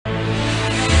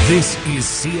This is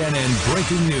CNN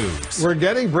Breaking News. We're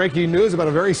getting breaking news about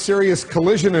a very serious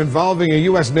collision involving a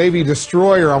U.S. Navy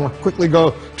destroyer. I want to quickly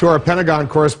go to our Pentagon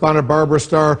correspondent, Barbara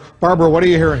Starr. Barbara, what are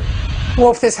you hearing?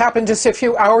 Wolf, this happened just a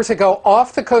few hours ago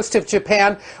off the coast of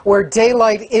Japan, where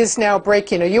daylight is now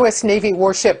breaking. A U.S. Navy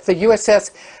warship, the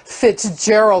USS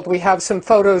Fitzgerald, we have some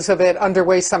photos of it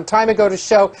underway some time ago to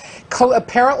show,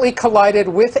 apparently collided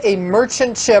with a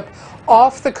merchant ship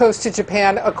off the coast of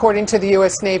Japan, according to the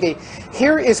U.S. Navy.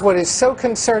 Here is what is so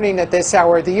concerning at this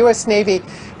hour. The U.S. Navy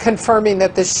confirming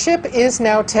that the ship is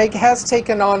now has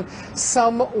taken on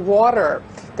some water.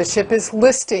 The ship is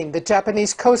listing. The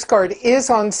Japanese Coast Guard is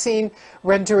on scene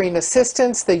rendering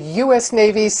assistance. The U.S.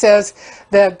 Navy says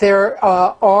that there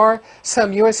are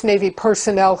some U.S. Navy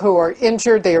personnel who are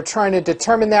injured. They are trying to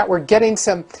determine that. We're getting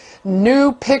some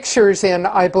new pictures in,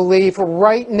 I believe,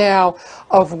 right now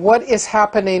of what is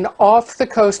happening off the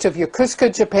coast of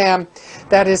Yokosuka, Japan.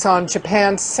 That is on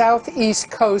Japan's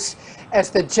southeast coast, as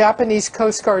the Japanese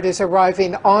Coast Guard is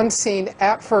arriving on scene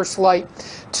at first light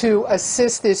to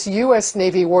assist this U.S.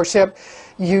 Navy warship.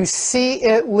 You see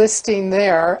it listing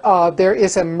there. There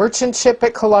is a merchant ship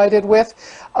it collided with.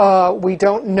 We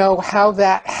don't know how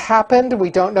that happened. We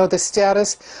don't know the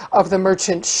status of the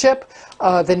merchant ship.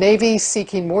 The Navy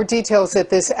seeking more details at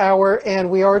this hour, and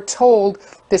we are told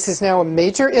this is now a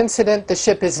major incident. The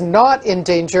ship is not in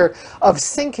danger of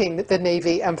sinking, the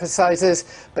Navy emphasizes,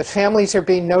 but families are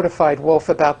being notified, Wolf,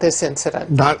 about this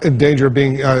incident. Not in danger of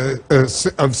being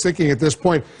of sinking at this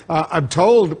point. I'm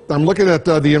told, I'm looking at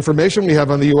the information we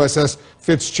have on the USS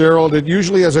Fitzgerald. It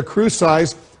usually has a crew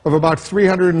size of about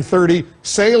 330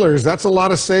 sailors. That's a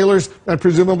lot of sailors, and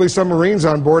presumably some Marines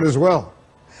on board as well.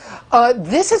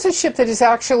 This is a ship that is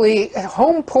actually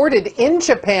home ported in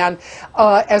Japan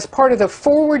as part of the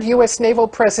forward U.S. naval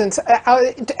presence,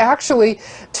 actually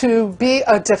to be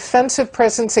a defensive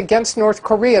presence against North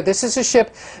Korea. This is a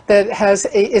ship that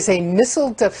is a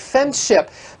missile defense ship.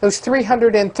 Those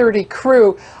 330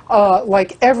 crew,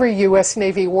 like every U.S.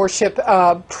 Navy warship,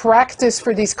 practice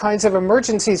for these kinds of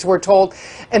emergencies, we're told.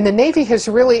 And the Navy has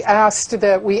really asked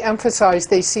that we emphasize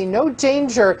they see no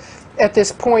danger at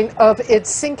this point of it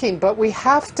sinking. But we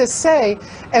have to say,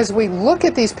 as we look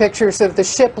at these pictures of the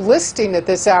ship listing at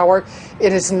this hour,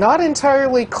 it is not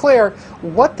entirely clear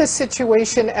what the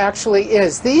situation actually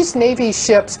is. These Navy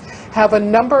ships have a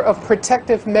number of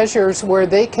protective measures where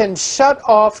they can shut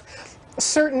off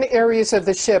certain areas of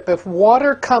the ship. If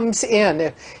water comes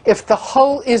in, if the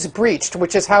hull is breached,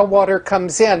 which is how water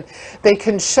comes in, they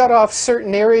can shut off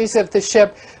certain areas of the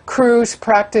ship. Crews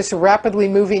practice rapidly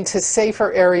moving to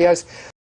safer areas.